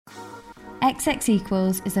XX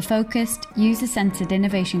Equals is a focused, user-centred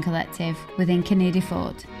innovation collective within Canary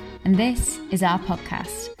Ford, and this is our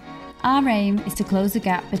podcast. Our aim is to close the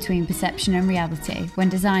gap between perception and reality when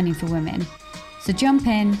designing for women. So jump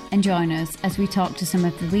in and join us as we talk to some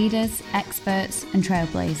of the leaders, experts and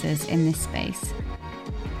trailblazers in this space.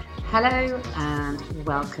 Hello and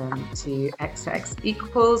welcome to XX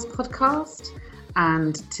Equals podcast.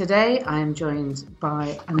 And today I'm joined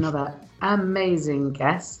by another amazing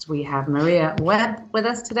guest. We have Maria Webb with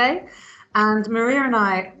us today. And Maria and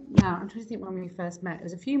I'm trying to think when we first met. It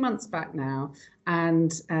was a few months back now.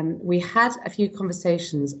 And we had a few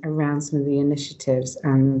conversations around some of the initiatives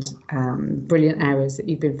and brilliant areas that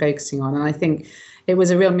you've been focusing on. And I think it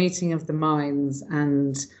was a real meeting of the minds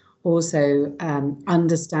and also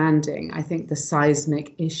understanding, I think, the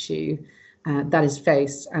seismic issue that is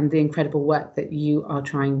faced and the incredible work that you are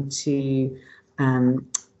trying to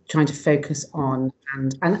focus on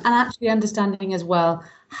and actually understanding as well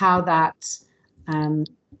how that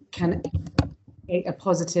can create a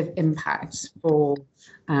positive impact for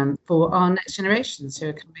our next generations who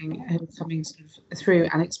are coming sort of through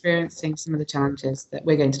and experiencing some of the challenges that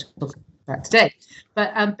we're going to talk about today.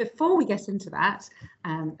 But before we get into that,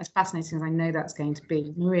 as fascinating as I know that's going to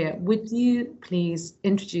be, Maria, would you please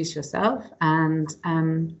introduce yourself and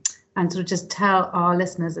sort of just tell our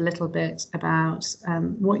listeners a little bit about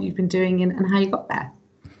what you've been doing and how you got there?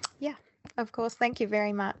 Yeah, of course. Thank you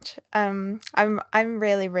very much. I'm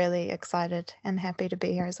really, really excited and happy to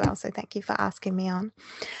be here as well. So thank you for asking me on.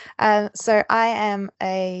 So I'm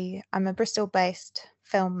a Bristol-based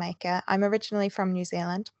filmmaker. I'm originally from New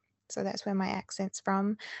Zealand. So that's where my accent's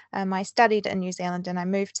from. I studied in New Zealand and I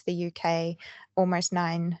moved to the UK almost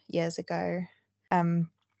 9 years ago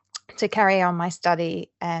to carry on my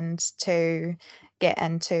study and to get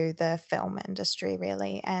into the film industry,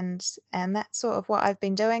 really. And that's sort of what I've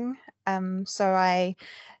been doing. So I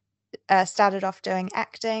started off doing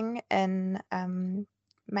acting in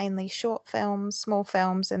mainly short films, small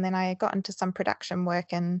films, and then I got into some production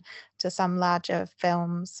work and to some larger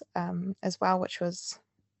films as well, which was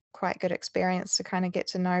quite good experience to kind of get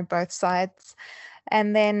to know both sides.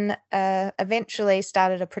 And then eventually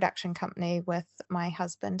started a production company with my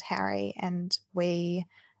husband, Harry, and we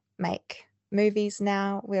make movies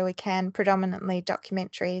now where we can, predominantly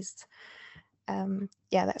documentaries.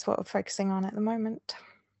 That's what we're focusing on at the moment.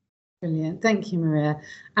 Brilliant. Thank you, Maria.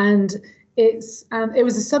 And it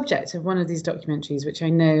was a subject of one of these documentaries, which I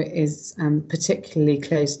know is particularly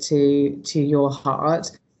close to your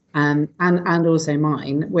heart. And also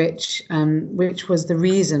mine, which was the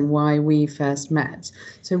reason why we first met.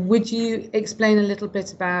 So would you explain a little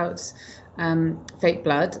bit about Fake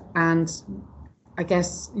Blood and I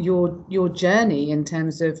guess your journey in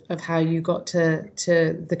terms of how you got to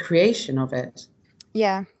the creation of it?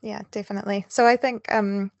 Yeah, definitely. So I think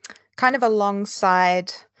kind of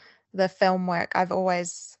alongside the film work, I've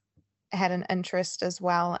always had an interest as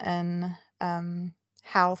well in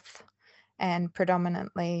health and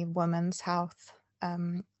predominantly women's health.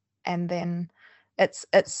 And then it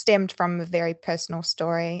stemmed from a very personal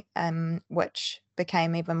story, which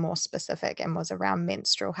became even more specific and was around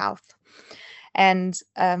menstrual health. And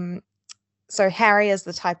so Harry is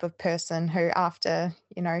the type of person who, after,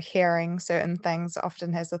 hearing certain things,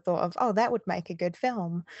 often has the thought of, oh, that would make a good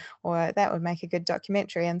film or that would make a good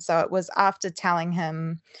documentary. And so it was after telling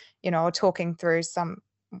him, or talking through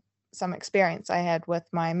some experience I had with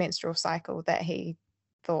my menstrual cycle that he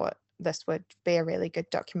thought this would be a really good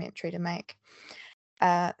documentary to make.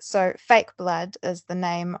 So Fake Blood is the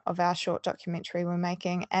name of our short documentary we're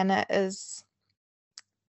making, and it is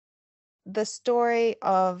the story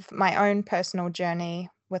of my own personal journey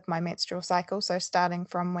with my menstrual cycle. So starting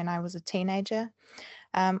from when I was a teenager,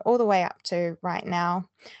 all the way up to right now.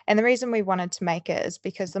 And the reason we wanted to make it is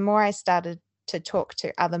because the more I started to talk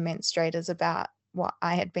to other menstruators about what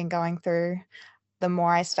I had been going through, the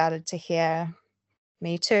more I started to hear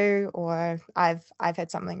me too, or I've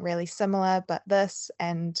had something really similar, but this,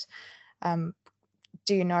 and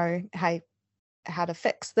do you know how to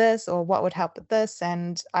fix this, or what would help with this?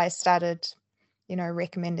 And I started,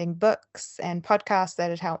 recommending books and podcasts that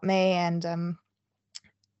had helped me, and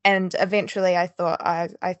eventually I thought,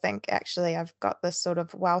 I think actually I've got this sort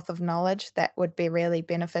of wealth of knowledge that would be really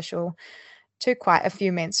beneficial to quite a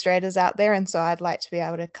few menstruators out there, and so I'd like to be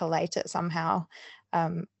able to collate it somehow,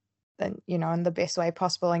 in the best way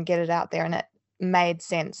possible and get it out there. And it made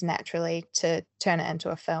sense naturally to turn it into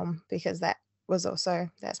a film, because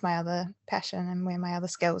that's my other passion and where my other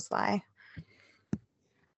skills lie.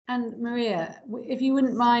 And Maria, if you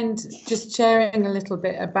wouldn't mind just sharing a little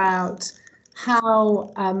bit about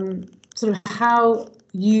how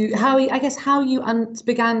began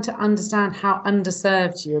to understand how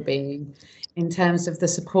underserved you were being in terms of the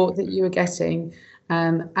support that you were getting,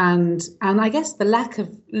 and I guess the lack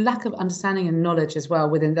of understanding and knowledge as well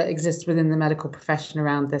that exists within the medical profession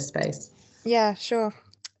around this space. Yeah, sure.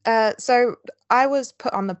 So I was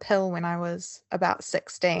put on the pill when I was about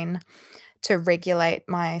 16 to regulate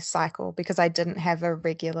my cycle because I didn't have a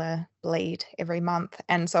regular bleed every month.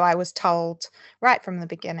 And so I was told right from the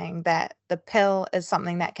beginning that the pill is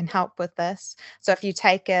something that can help with this. So if you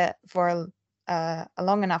take it for a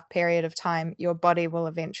long enough period of time, your body will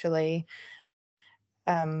eventually,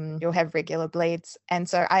 you'll have regular bleeds. And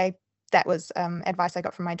so that was advice I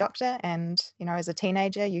got from my doctor. And, as a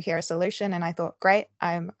teenager, you hear a solution and I thought, great,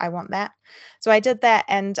 I want that. So I did that.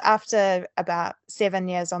 And after about 7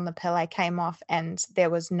 years on the pill, I came off and there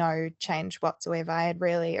was no change whatsoever. I had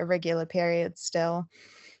really irregular periods still.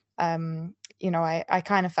 I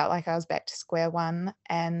kind of felt like I was back to square one.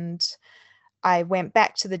 And I went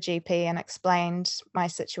back to the GP and explained my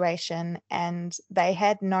situation and they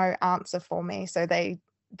had no answer for me. So they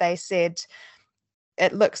said,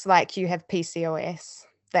 it looks like you have PCOS.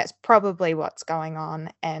 That's probably what's going on.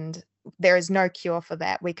 And there is no cure for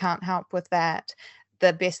that. We can't help with that.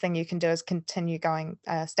 The best thing you can do is continue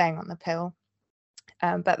staying on the pill.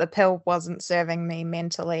 But the pill wasn't serving me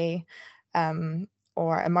mentally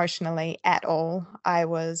or emotionally at all. I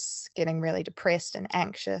was getting really depressed and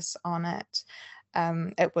anxious on it.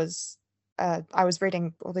 I was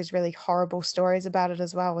reading all these really horrible stories about it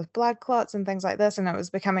as well, with blood clots and things like this, and it was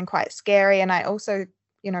becoming quite scary. And I also,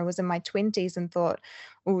 was in my 20s and thought,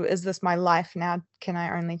 oh, is this my life now? Can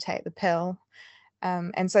I only take the pill?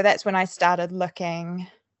 And so that's when I started looking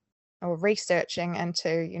or researching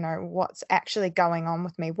into, what's actually going on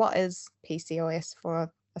with me. What is PCOS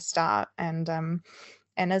for a start? And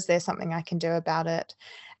is there something I can do about it?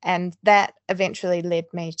 And that eventually led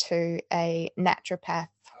me to a naturopath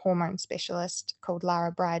hormone specialist called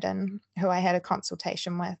Lara Bryden, who I had a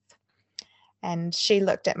consultation with. And she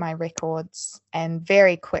looked at my records and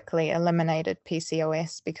very quickly eliminated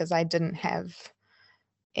PCOS because I didn't have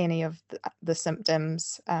any of the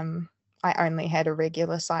symptoms. I only had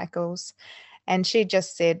irregular cycles. And she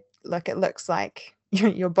just said, look, it looks like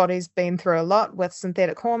your body's been through a lot with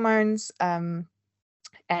synthetic hormones, and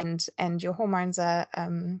your hormones are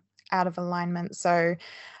out of alignment. So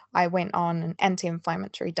I went on an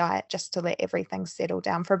anti-inflammatory diet just to let everything settle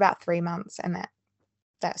down for about 3 months, and that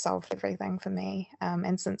solved everything for me.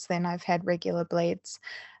 And since then, I've had regular bleeds.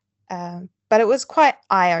 But it was quite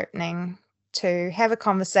eye-opening to have a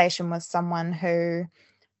conversation with someone who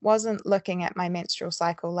wasn't looking at my menstrual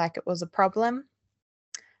cycle like it was a problem.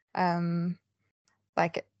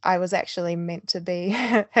 Like I was actually meant to be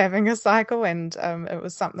having a cycle, and it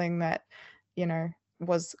was something that,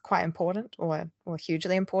 was quite important or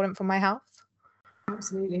hugely important for my health.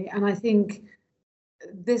 Absolutely. And I think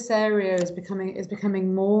this area is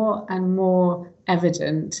becoming more and more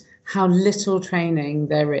evident how little training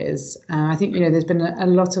there is. I think, there's been a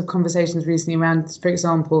lot of conversations recently around, for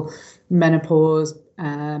example, menopause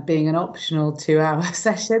being an optional 2-hour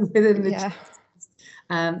session within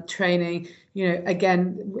the training,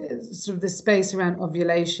 again, sort of the space around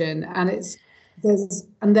ovulation. And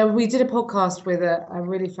we did a podcast with a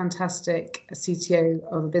really fantastic CTO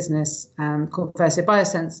of a business called Verso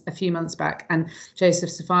Biosense a few months back, and Joseph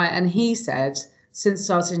Safai, and he said, since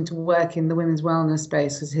starting to work in the women's wellness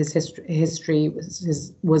space, because his history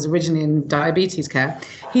was originally in diabetes care,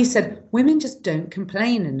 he said women just don't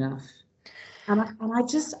complain enough. And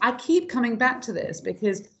I keep coming back to this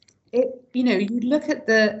because you look at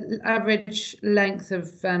the average length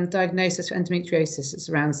of diagnosis for endometriosis, it's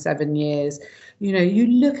around 7 years. You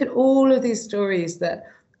look at all of these stories that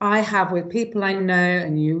I have with people I know,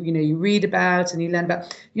 and you read about and you learn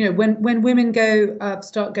about, when women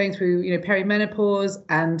start going through, perimenopause,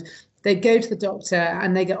 and they go to the doctor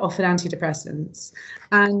and they get offered antidepressants.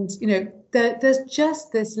 And, there's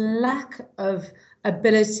just this lack of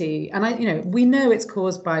ability, and we know it's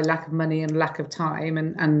caused by lack of money and lack of time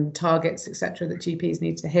and targets, etc., that GPs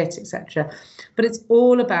need to hit, etc. But it's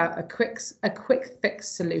all about a quick fix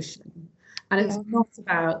solution, and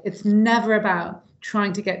it's never about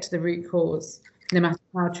trying to get to the root cause, no matter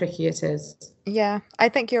how tricky it is. Yeah, I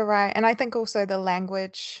think you're right. And I think also the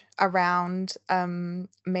language around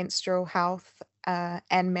menstrual health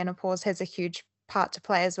and menopause has a huge part to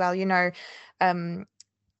play as well.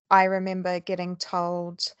 I remember getting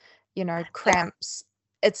told, cramps,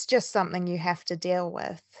 it's just something you have to deal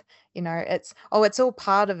with. It's all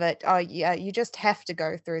part of it. Oh, yeah, you just have to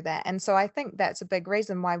go through that. And so I think that's a big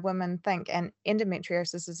reason why women think, and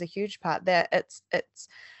endometriosis is a huge part, that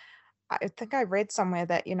I think I read somewhere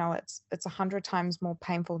that, it's 100 times more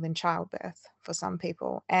painful than childbirth for some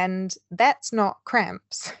people. And that's not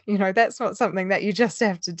cramps, that's not something that you just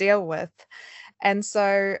have to deal with. And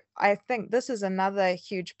so I think this is another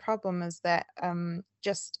huge problem, is that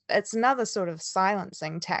just it's another sort of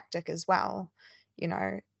silencing tactic as well, you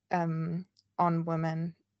know, on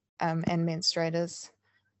women and menstruators,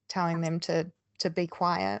 telling them to be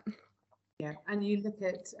quiet. Yeah, and you look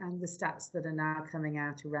at the stats that are now coming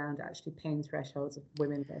out around actually pain thresholds of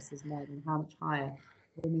women versus men, and how much higher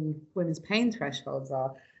women's pain thresholds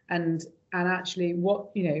are, and actually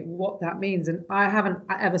what that means. And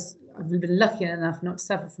I've been lucky enough not to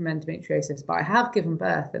suffer from endometriosis, but I have given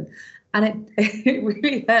birth, and it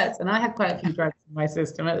really hurts. And I had quite a few drugs in my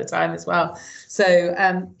system at the time as well. So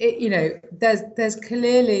there's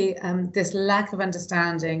clearly this lack of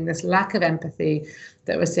understanding, this lack of empathy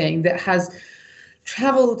that we're seeing, that has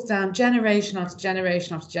traveled down generation after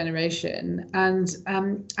generation after generation, and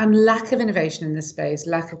lack of innovation in this space,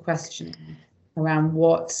 lack of questioning around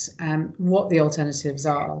what the alternatives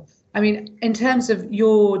are. I mean, in terms of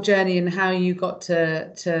your journey and how you got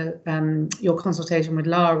to your consultation with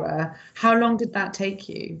Lara, how long did that take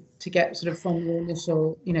you to get sort of from your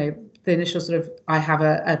initial, the initial sort of, I have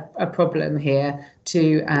a problem here,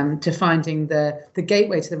 to finding the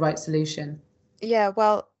gateway to the right solution? Yeah,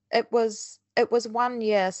 well, it was 1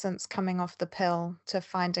 year since coming off the pill to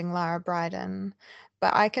finding Lara Briden,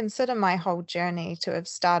 but I consider my whole journey to have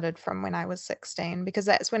started from when I was 16, because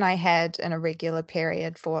that's when I had an irregular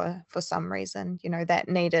period for some reason, that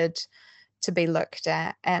needed to be looked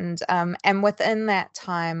at. And within that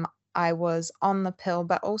time, I was on the pill,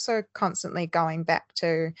 but also constantly going back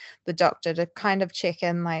to the doctor to kind of check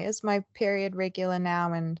in, like, is my period regular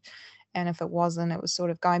now? And if it wasn't, it was sort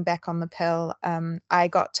of going back on the pill. I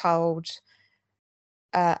got told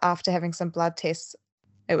after having some blood tests,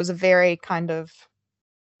 it was a very kind of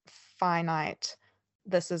finite,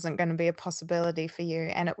 this isn't going to be a possibility for you.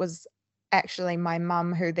 And it was actually my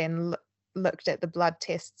mum who then looked at the blood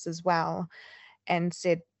tests as well and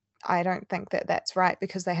said, I don't think that that's right,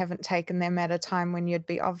 because they haven't taken them at a time when you'd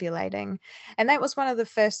be ovulating. And that was one of the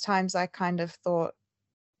first times I kind of thought,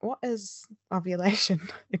 what is ovulation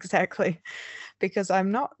exactly? Because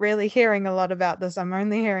I'm not really hearing a lot about this. I'm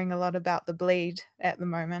only hearing a lot about the bleed at the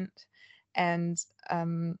moment. And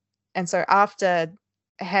so after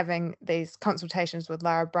having these consultations with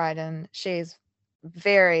Lara Briden, she's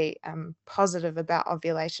very positive about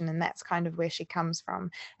ovulation, and that's kind of where she comes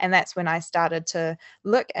from. And that's when I started to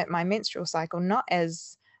look at my menstrual cycle, not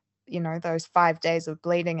as those 5 days of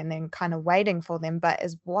bleeding and then kind of waiting for them, but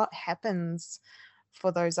as what happens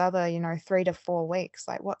for those other 3 to 4 weeks.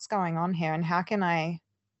 Like, what's going on here, and how can I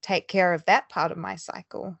take care of that part of my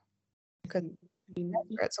cycle, because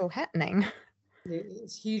it's all happening.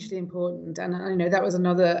 It's hugely important, and I know that was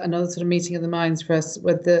another sort of meeting of the minds for us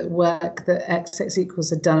with the work that XX Equals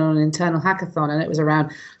had done on an internal hackathon, and it was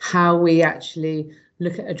around how we actually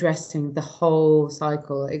look at addressing the whole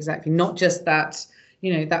cycle, exactly, not just that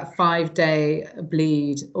that 5-day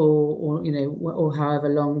bleed or however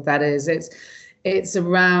long that is. It's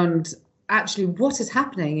around actually what is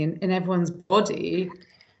happening in everyone's body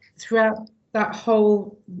throughout that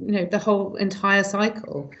whole the whole entire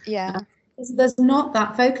cycle. Yeah. There's not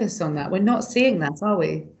that focus on that. We're not seeing that, are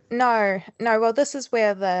we? No. Well, this is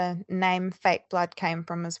where the name Fake Blood came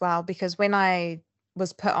from as well, because when I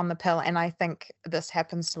was put on the pill, and I think this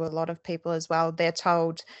happens to a lot of people as well, they're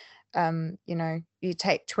told, you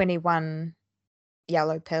take 21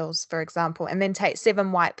 yellow pills, for example, and then take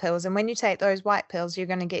 7 white pills. And when you take those white pills, you're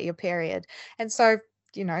going to get your period. And so,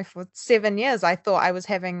 for 7 years, I thought I was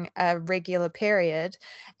having a regular period,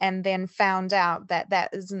 and then found out that that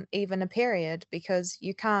isn't even a period, because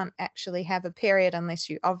you can't actually have a period unless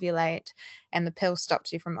you ovulate, and the pill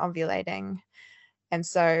stops you from ovulating. And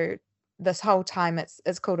so this whole time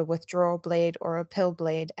it's called a withdrawal bleed or a pill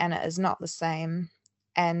bleed, and it is not the same.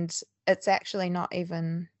 And it's actually not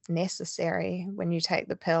even necessary when you take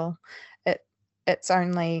the pill. It's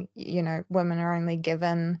only, women are only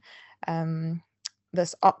given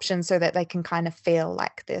this option so that they can kind of feel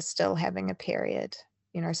like they're still having a period,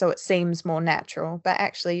 so it seems more natural, but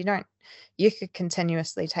actually you could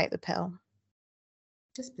continuously take the pill.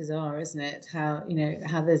 Just bizarre, isn't it? How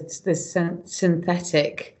how there's this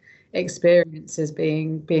synthetic experiences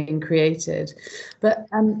being created. But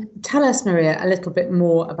tell us, Maria, a little bit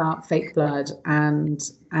more about Fake Blood and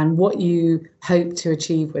what you hope to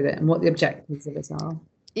achieve with it and what the objectives of it are.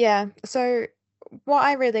 Yeah, so what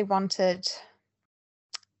I really wanted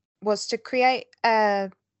was to create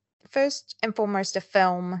first and foremost a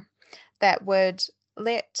film that would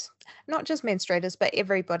let not just menstruators, but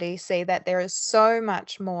everybody see that there is so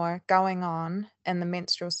much more going on in the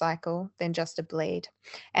menstrual cycle than just a bleed,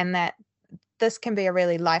 and that this can be a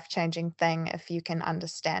really life-changing thing if you can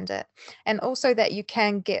understand it. And also that you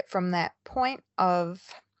can get from that point of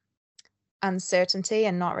uncertainty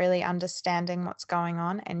and not really understanding what's going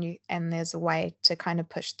on, and there's a way to kind of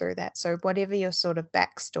push through that. So whatever your sort of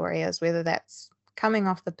backstory is, whether that's coming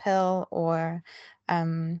off the pill or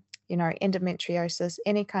endometriosis,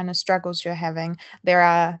 any kind of struggles you're having, there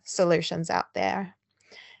are solutions out there.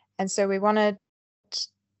 And so we wanted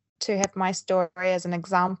to have my story as an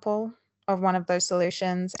example of one of those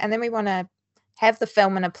solutions. And then we want to have the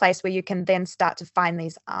film in a place where you can then start to find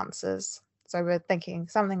these answers. So we're thinking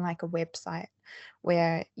something like a website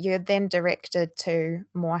where you're then directed to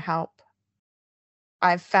more help.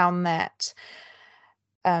 I've found that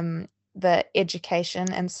the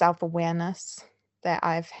education and self-awareness that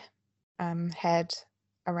I've had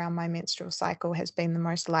around my menstrual cycle has been the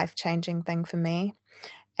most life-changing thing for me.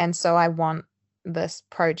 And so I want this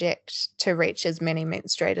project to reach as many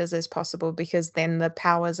menstruators as possible, because then the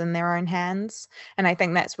power's in their own hands. And I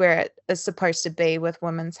think that's where it is supposed to be with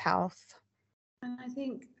women's health. And I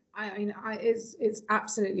think, it's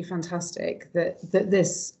absolutely fantastic that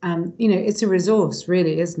this, it's a resource,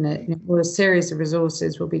 really, isn't it? Or a series of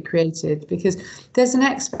resources will be created, because there's an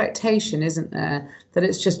expectation, isn't there, that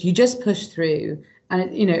it's just, you just push through,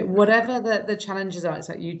 and whatever the challenges are, it's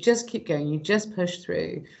like you just keep going, you just push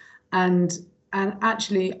through, and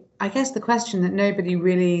actually, I guess the question that nobody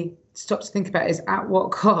really stops to think about is, at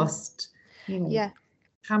what cost? Yeah.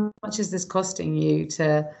 How much is this costing you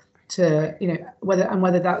to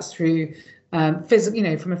whether that's through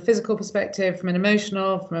physical, from a physical perspective, from an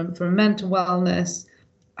emotional, from a mental wellness,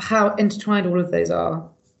 how intertwined all of those are.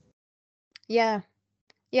 Yeah,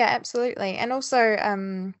 absolutely. And also,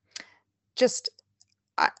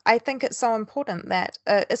 I think it's so important that,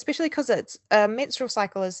 especially because it's a menstrual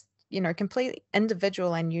cycle is, completely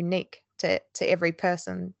individual and unique to every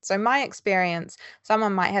person. So my experience,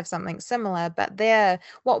 someone might have something similar, but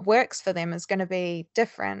what works for them is going to be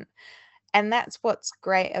different. And that's what's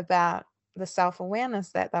great about the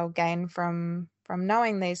self-awareness that they'll gain from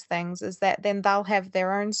knowing these things, is that then they'll have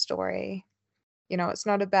their own story. It's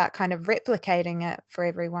not about kind of replicating it for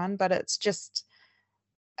everyone, but it's just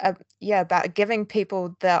about giving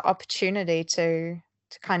people the opportunity to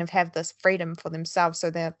kind of have this freedom for themselves, so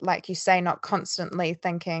they're, like you say, not constantly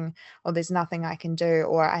thinking, oh, there's nothing I can do,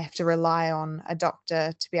 or I have to rely on a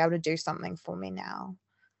doctor to be able to do something for me now.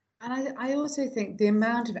 And I also think the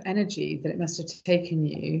amount of energy that it must have taken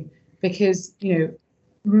you, because,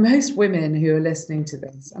 most women who are listening to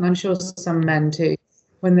this, and I'm sure some men too,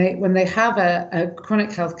 when they have a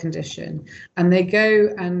chronic health condition and they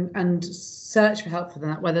go and search for help for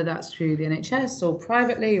that, whether that's through the NHS or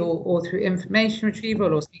privately or through information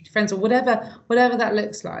retrieval or speak to friends or whatever that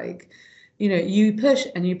looks like, you push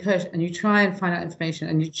and you push and you try and find out information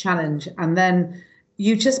and you challenge, and then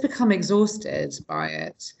you just become exhausted by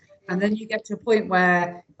it. And then you get to a point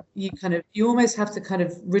where you almost have to kind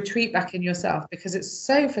of retreat back in yourself, because it's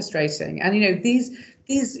so frustrating. And these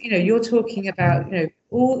you're talking about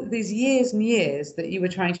all these years and years that you were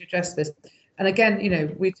trying to address this. And again,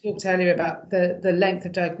 we talked earlier about the length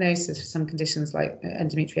of diagnosis for some conditions like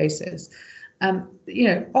endometriosis.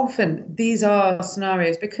 Often these are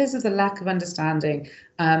scenarios because of the lack of understanding,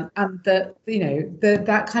 and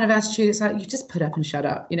that kind of attitude. It's like, you just put up and shut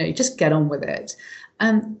up. You just get on with it.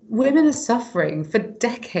 And women are suffering for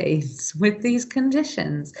decades with these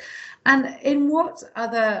conditions. And in what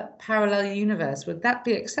other parallel universe would that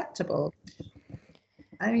be acceptable?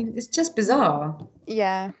 I mean, it's just bizarre.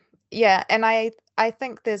 Yeah. And I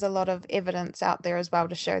think there's a lot of evidence out there as well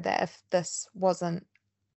to show that if this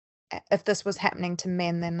was happening to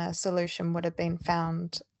men, then a solution would have been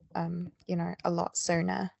found, a lot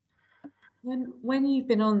sooner. When you've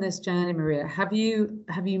been on this journey, Maria, have you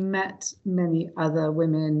met many other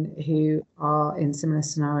women who are in similar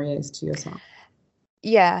scenarios to yourself?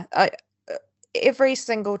 Yeah, every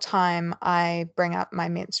single time I bring up my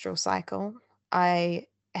menstrual cycle, I'm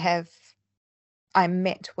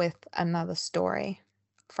met with another story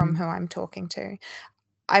from who I'm talking to.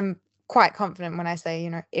 I'm quite confident when I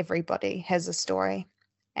say, everybody has a story,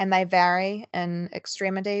 and they vary in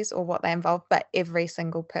extremities or what they involve, but every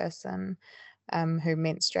single person who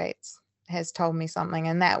menstruates has told me something,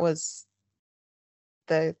 and that was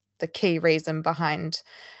the key reason behind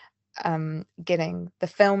getting the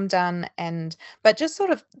film done. But just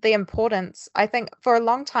sort of the importance, I think for a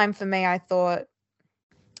long time for me, I thought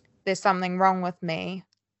there's something wrong with me,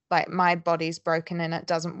 like my body's broken and it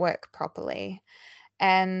doesn't work properly.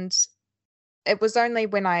 And it was only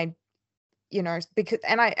when I because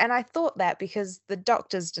I thought that because the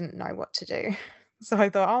doctors didn't know what to do. So I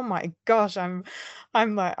thought, oh my gosh, I'm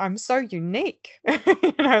so unique,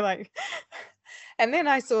 like. And then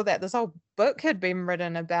I saw that this whole book had been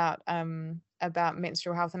written about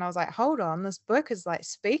menstrual health, and I was like, hold on, this book is like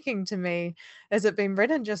speaking to me. Has it been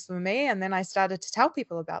written just for me? And then I started to tell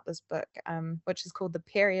people about this book, which is called The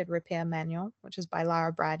Period Repair Manual, which is by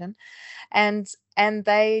Lara Briden, and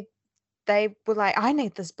they were like, I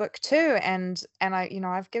need this book too, and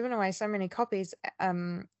I've given away so many copies,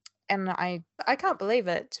 and I can't believe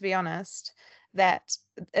it, to be honest, that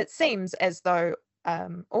it seems as though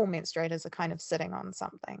all menstruators are kind of sitting on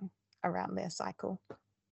something around their cycle.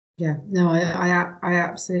 Yeah, no, I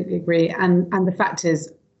absolutely agree, and the fact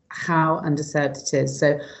is how underserved it is.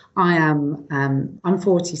 So I'm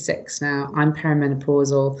 46 now. I'm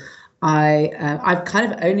perimenopausal. I've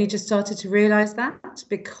kind of only just started to realize that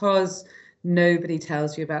because nobody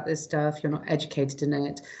tells you about this stuff. You're not educated in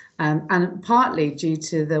it. And partly due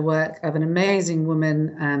to the work of an amazing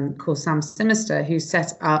woman called Sam Sinister, who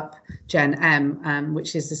set up Gen M,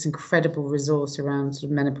 which is this incredible resource around sort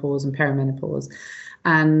of menopause and perimenopause.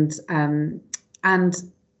 And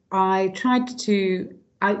I tried to,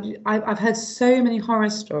 I've heard so many horror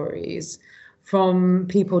stories from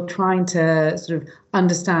people trying to sort of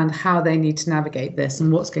understand how they need to navigate this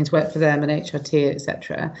and what's going to work for them and HRT,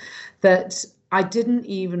 etc., that I didn't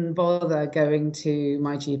even bother going to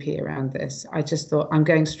my GP around this. I just thought I'm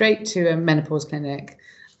going straight to a menopause clinic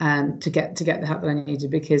to get the help that I needed,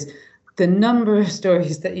 because the number of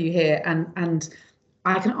stories that you hear, and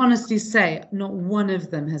I can honestly say not one of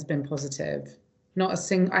them has been positive.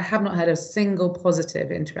 I have not had a single positive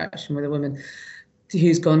interaction with a woman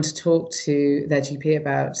who's gone to talk to their GP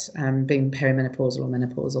about being perimenopausal or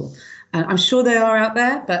menopausal. And I'm sure they are out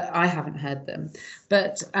there, but I haven't heard them.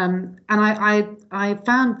 But and I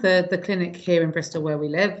found the clinic here in Bristol where we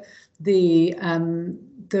live. There's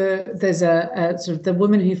a sort of the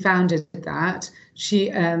woman who founded that. She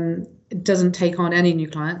doesn't take on any new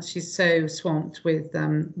clients. She's so swamped with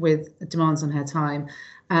demands on her time.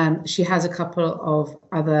 She has a couple of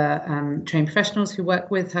other trained professionals who work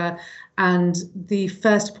with her. And the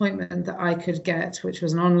first appointment that I could get, which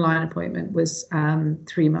was an online appointment, was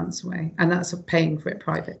 3 months away. And that's paying for it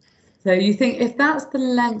private. So you think if that's the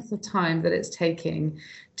length of time that it's taking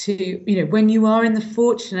to, when you are in the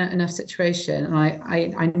fortunate enough situation, and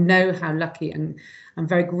I know how lucky, and I'm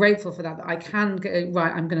very grateful for that I can go,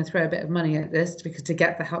 right, I'm going to throw a bit of money at this to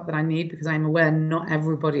get the help that I need, because I'm aware not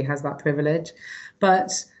everybody has that privilege.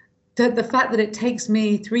 But the fact that it takes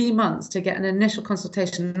me 3 months to get an initial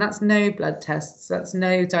consultation, and that's no blood tests, that's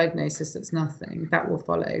no diagnosis, that's nothing, that will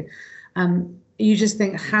follow. You just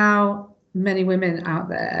think how many women out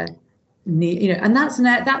there need, and that's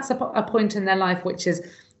a point in their life, which is,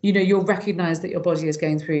 you'll recognize that your body is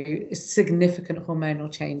going through significant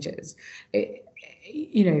hormonal changes.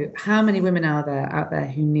 How many women are there out there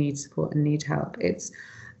who need support and need help? It's,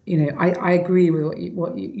 I agree with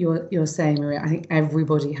what you're saying, Maria. I think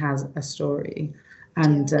everybody has a story,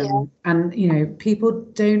 and people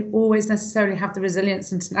don't always necessarily have the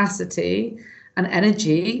resilience and tenacity and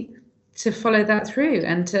energy to follow that through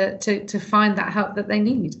and to find that help that they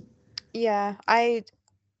need. Yeah, I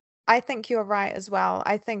think you're right as well.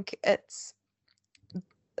 I think it's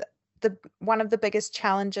one of the biggest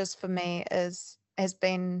challenges for me has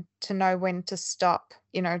been to know when to stop,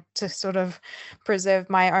 to sort of preserve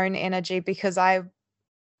my own energy, because I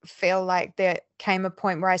feel like there came a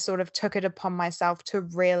point where I sort of took it upon myself to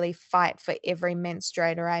really fight for every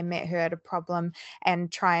menstruator I met who had a problem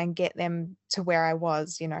and try and get them to where I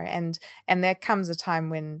was, and there comes a time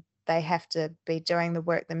when they have to be doing the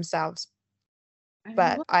work themselves.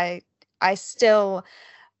 But I still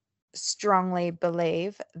strongly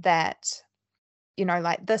believe that,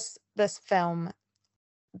 like this film,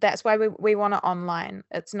 that's why we want it online.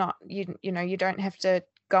 It's not, you don't have to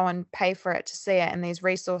go and pay for it to see it, and these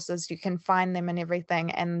resources, you can find them and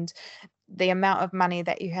everything, and the amount of money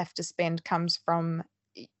that you have to spend comes from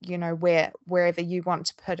wherever you want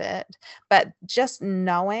to put it. But just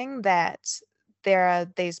knowing that there are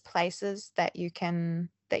these places that you can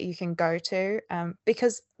go to,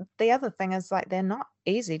 because the other thing is, like, they're not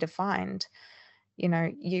easy to find.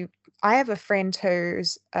 I have a friend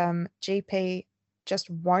whose GP just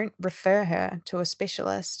won't refer her to a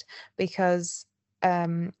specialist because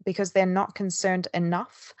they're not concerned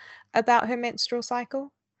enough about her menstrual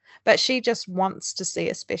cycle, but she just wants to see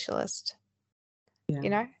a specialist.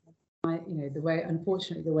 Unfortunately,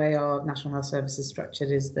 the way our National Health Service is structured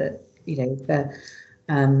is that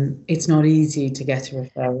it's not easy to get a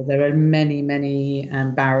referral. There are many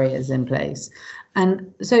barriers in place.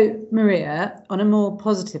 And so, Maria, on a more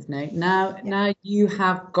positive note, now you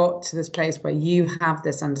have got to this place where you have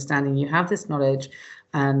this understanding, you have this knowledge.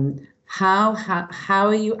 How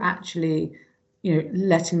are you actually,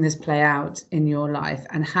 letting this play out in your life,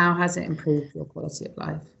 and how has it improved your quality of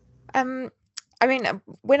life? I mean,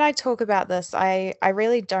 when I talk about this, I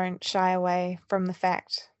really don't shy away from the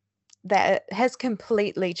fact that it has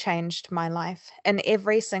completely changed my life in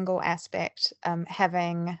every single aspect,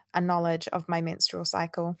 having a knowledge of my menstrual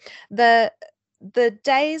cycle. The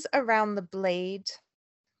days around the bleed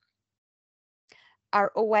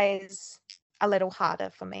are always a little harder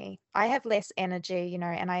for me. I have less energy,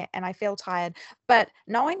 and I feel tired. But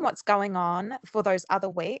knowing what's going on for those other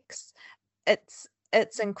weeks, it's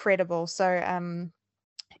incredible. So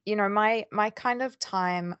my kind of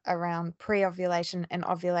time around pre-ovulation and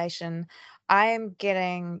ovulation, I am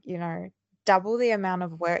getting, double the amount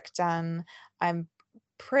of work done. I'm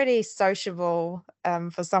pretty sociable,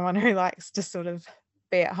 for someone who likes to sort of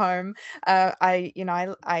be at home. I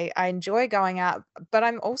enjoy going out, but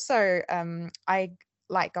I'm also, I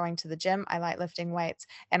like going to the gym. I like lifting weights,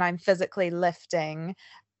 and I'm physically lifting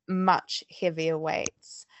much heavier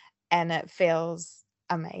weights, and it feels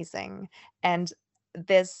amazing. And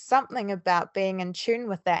there's something about being in tune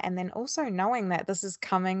with that, and then also knowing that this is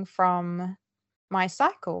coming from my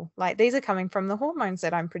cycle. Like, these are coming from the hormones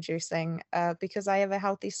that I'm producing, because I have a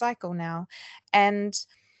healthy cycle now. And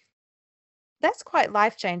that's quite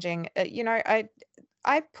life-changing.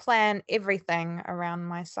 I plan everything around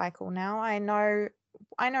my cycle now. I know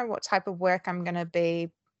what type of work I'm going to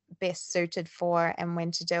be best suited for and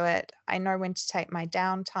when to do it. I know when to take my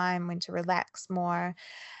downtime, when to relax more.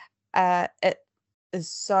 It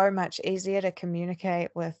is so much easier to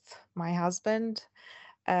communicate with my husband,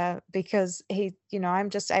 because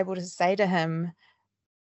I'm just able to say to him,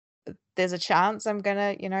 there's a chance I'm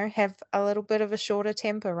gonna, have a little bit of a shorter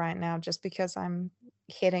temper right now, just because I'm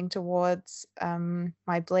heading towards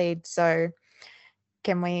my bleed. So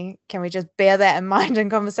can we just bear that in mind in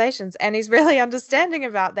conversations? And he's really understanding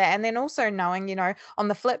about that. And then also knowing, on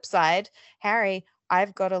the flip side, Harry,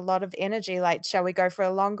 I've got a lot of energy. Like, shall we go for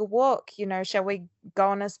a longer walk? Shall we go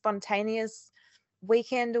on a spontaneous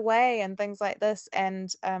weekend away and things like this?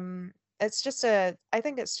 And I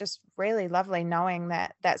think it's just really lovely knowing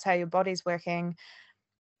that that's how your body's working.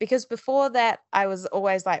 Because before that, I was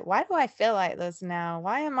always like, why do I feel like this now?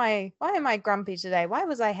 Why am I grumpy today? Why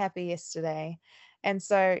was I happy yesterday? And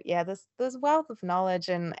so, yeah, this wealth of knowledge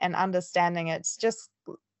and understanding, it's just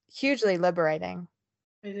hugely liberating.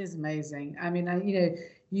 It is amazing. I mean,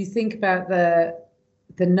 you think about the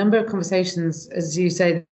number of conversations, as you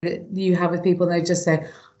say, that you have with people, and they just say,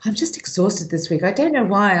 I'm just exhausted this week. I don't know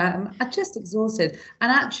why. I'm just exhausted.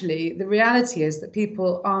 And actually, the reality is that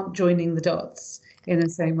people aren't joining the dots in the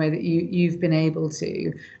same way that you've been able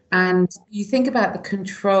to. And you think about the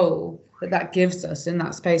control that gives us in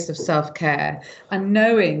that space of self-care, and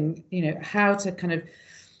knowing, how to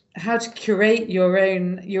curate your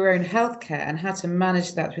own healthcare, and how to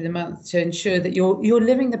manage that through the month to ensure that you're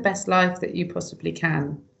living the best life that you possibly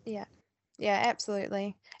can. Yeah,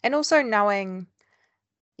 absolutely. And also knowing,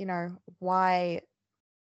 why,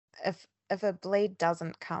 if a bleed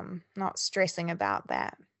doesn't come, not stressing about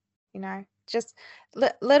that, just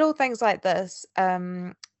little things like this.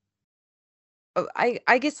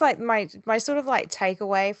 I guess, like, my sort of like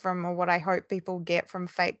takeaway from, or what I hope people get from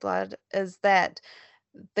fake blood, is that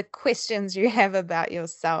the questions you have about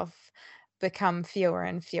yourself become fewer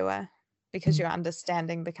and fewer, because your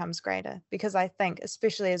understanding becomes greater. Because I think,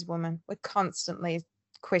 especially as women, we're constantly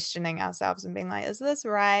questioning ourselves and being like, is this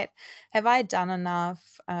right? Have I done enough?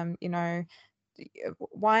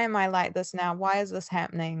 Why am I like this now? Why is this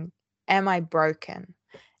happening? Am I broken?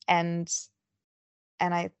 And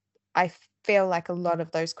I feel like a lot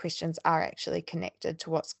of those questions are actually connected to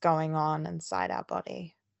what's going on inside our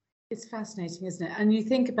body. It's fascinating, isn't it? And you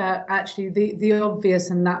think about actually the obvious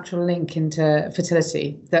and natural link into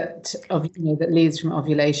fertility that leads from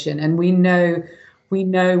ovulation, and we know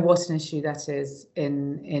what an issue that is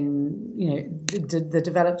in the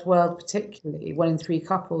developed world, particularly. 1 in 3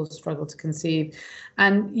 couples struggle to conceive,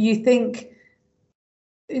 and you think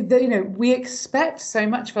that we expect so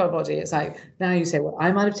much of our body. It's like, now you say, well,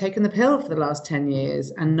 I might have taken the pill for the last 10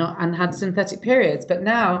 years and had synthetic periods, but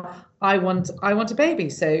now I want a baby.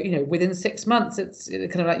 So, within 6 months, it's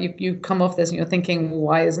kind of like you come off this and you're thinking,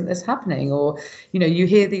 why isn't this happening? Or, you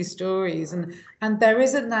hear these stories, and there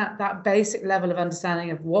isn't that basic level of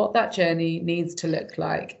understanding of what that journey needs to look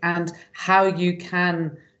like, and how you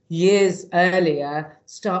can, years earlier,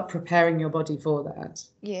 start preparing your body for that.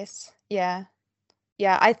 Yes. Yeah.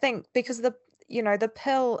 Yeah. I think because the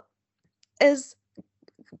pill is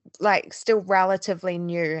like still relatively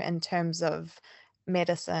new in terms of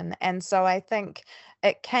medicine. And so I think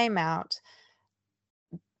it came out,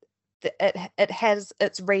 it has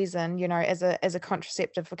its reason, as a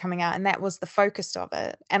contraceptive for coming out, and that was the focus of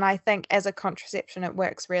it. And I think as a contraception, it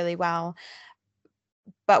works really well.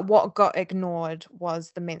 But what got ignored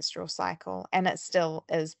was the menstrual cycle, and it still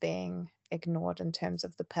is being ignored in terms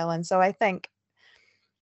of the pill. And so I think,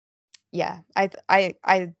 yeah, I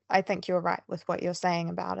think you're right with what you're saying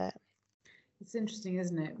about it. It's interesting,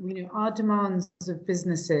 isn't it? Our demands of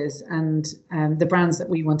businesses and the brands that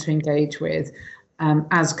we want to engage with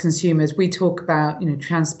as consumers, we talk about,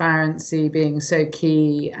 transparency being so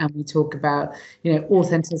key, and we talk about,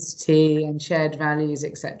 authenticity and shared values,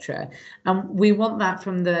 etc. And we want that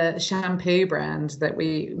from the shampoo brand that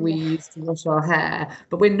we use to wash our hair,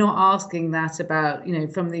 but we're not asking that about,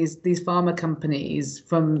 from these pharma companies,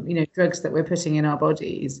 from, drugs that we're putting in our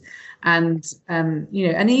bodies. And,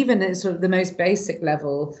 and even at sort of the most basic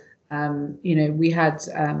level, we had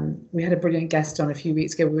a brilliant guest on a few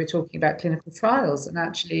weeks ago. We were talking about clinical trials and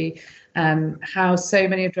actually how so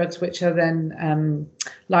many drugs which are then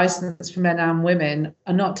licensed for men and women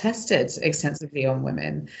are not tested extensively on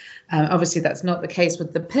women. Obviously, that's not the case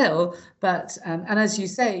with the pill, but and as you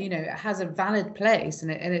say, it has a valid place, and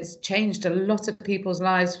it's changed a lot of people's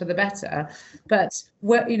lives for the better. But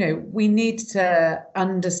we need to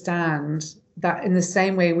understand that in the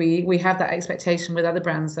same way we have that expectation with other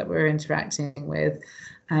brands that we're interacting with,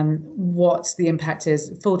 what the impact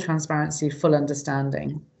is, full transparency, full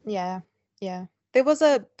understanding. Yeah. There was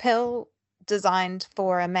a pill designed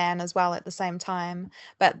for a man as well at the same time,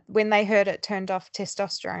 but when they heard it turned off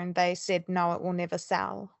testosterone, they said, no, it will never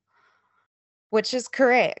sell. Which is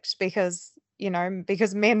correct because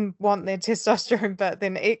men want their testosterone, but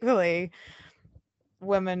then equally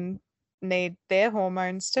women need their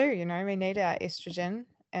hormones too. We need our estrogen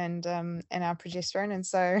and our progesterone. And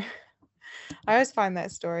so I always find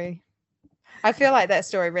that story, I feel like that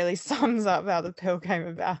story really sums up how the pill came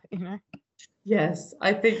about. Yes,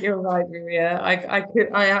 I think you're right, Maria.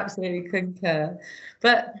 I absolutely concur.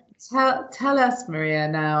 But tell us, Maria,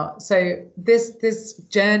 now. So this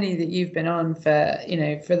journey that you've been on for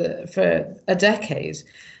for a decade,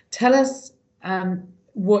 tell us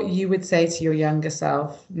what you would say to your younger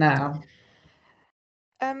self now.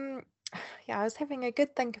 Yeah, I was having a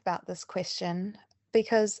good think about this question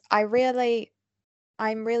because I'm really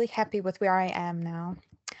happy with where I am now.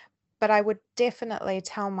 But I would definitely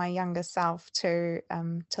tell my younger self to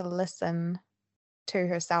listen to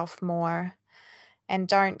herself more and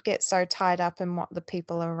don't get so tied up in what the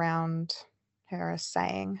people around her are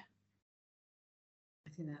saying. I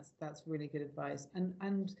think that's really good advice.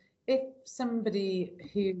 And if somebody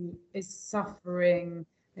who is suffering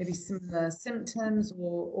maybe similar symptoms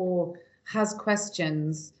or has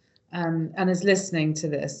questions and is listening to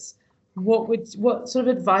this, what sort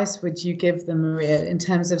of advice would you give them, Maria, in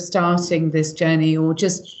terms of starting this journey, or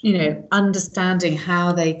just understanding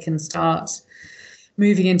how they can start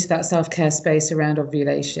moving into that self-care space around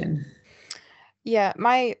ovulation? Yeah,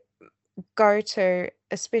 my go-to,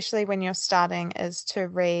 especially when you're starting, is to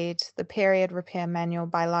read The Period Repair Manual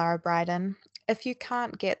by Lara Briden. If you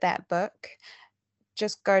can't get that book,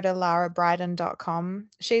 just go to larabriden.com.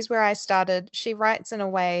 She's where I started. She writes in a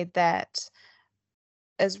way that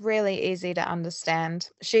is really easy to understand.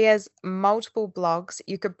 She has multiple blogs.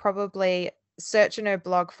 You could probably search in her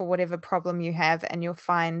blog for whatever problem you have and you'll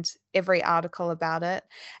find every article about it.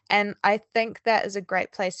 And I think that is a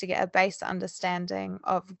great place to get a base understanding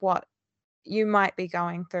of what you might be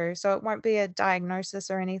going through. So it won't be a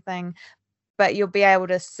diagnosis or anything, but you'll be able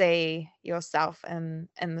to see yourself in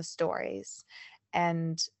the stories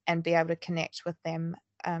and be able to connect with them.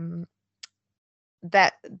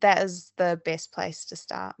 That is the best place to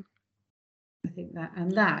start. I think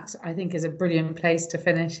that is a brilliant place to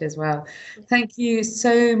finish as well. Thank you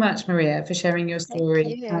so much, Maria, for sharing your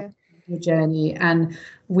story and your journey. And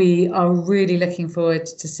we are really looking forward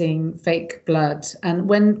to seeing Fake Blood. And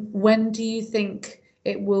when do you think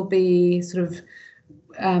it will be sort of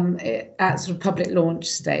at sort of public launch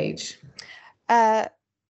stage?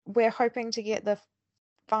 We're hoping to get the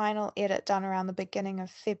final edit done around the beginning of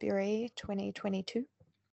February 2022.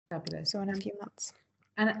 Fabulous. So in a few months.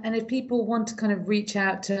 And if people want to kind of reach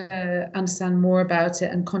out to understand more about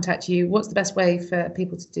it and contact you, what's the best way for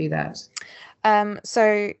people to do that?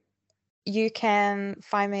 So you can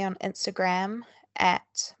find me on Instagram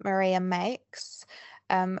at Maria Makes.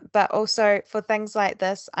 But also for things like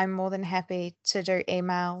this, I'm more than happy to do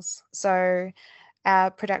emails. So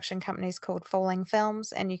our production company is called Falling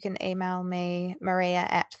Films, and you can email me,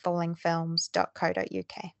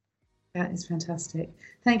 maria@fallingfilms.co.uk. That is fantastic.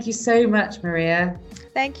 Thank you so much, Maria.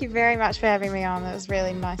 Thank you very much for having me on. It was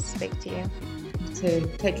really nice to speak to you. You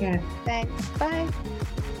too. Take care. Thanks. Bye.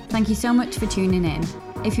 Thank you so much for tuning in.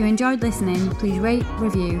 If you enjoyed listening, please rate,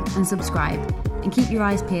 review and subscribe, and keep your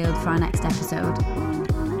eyes peeled for our next episode.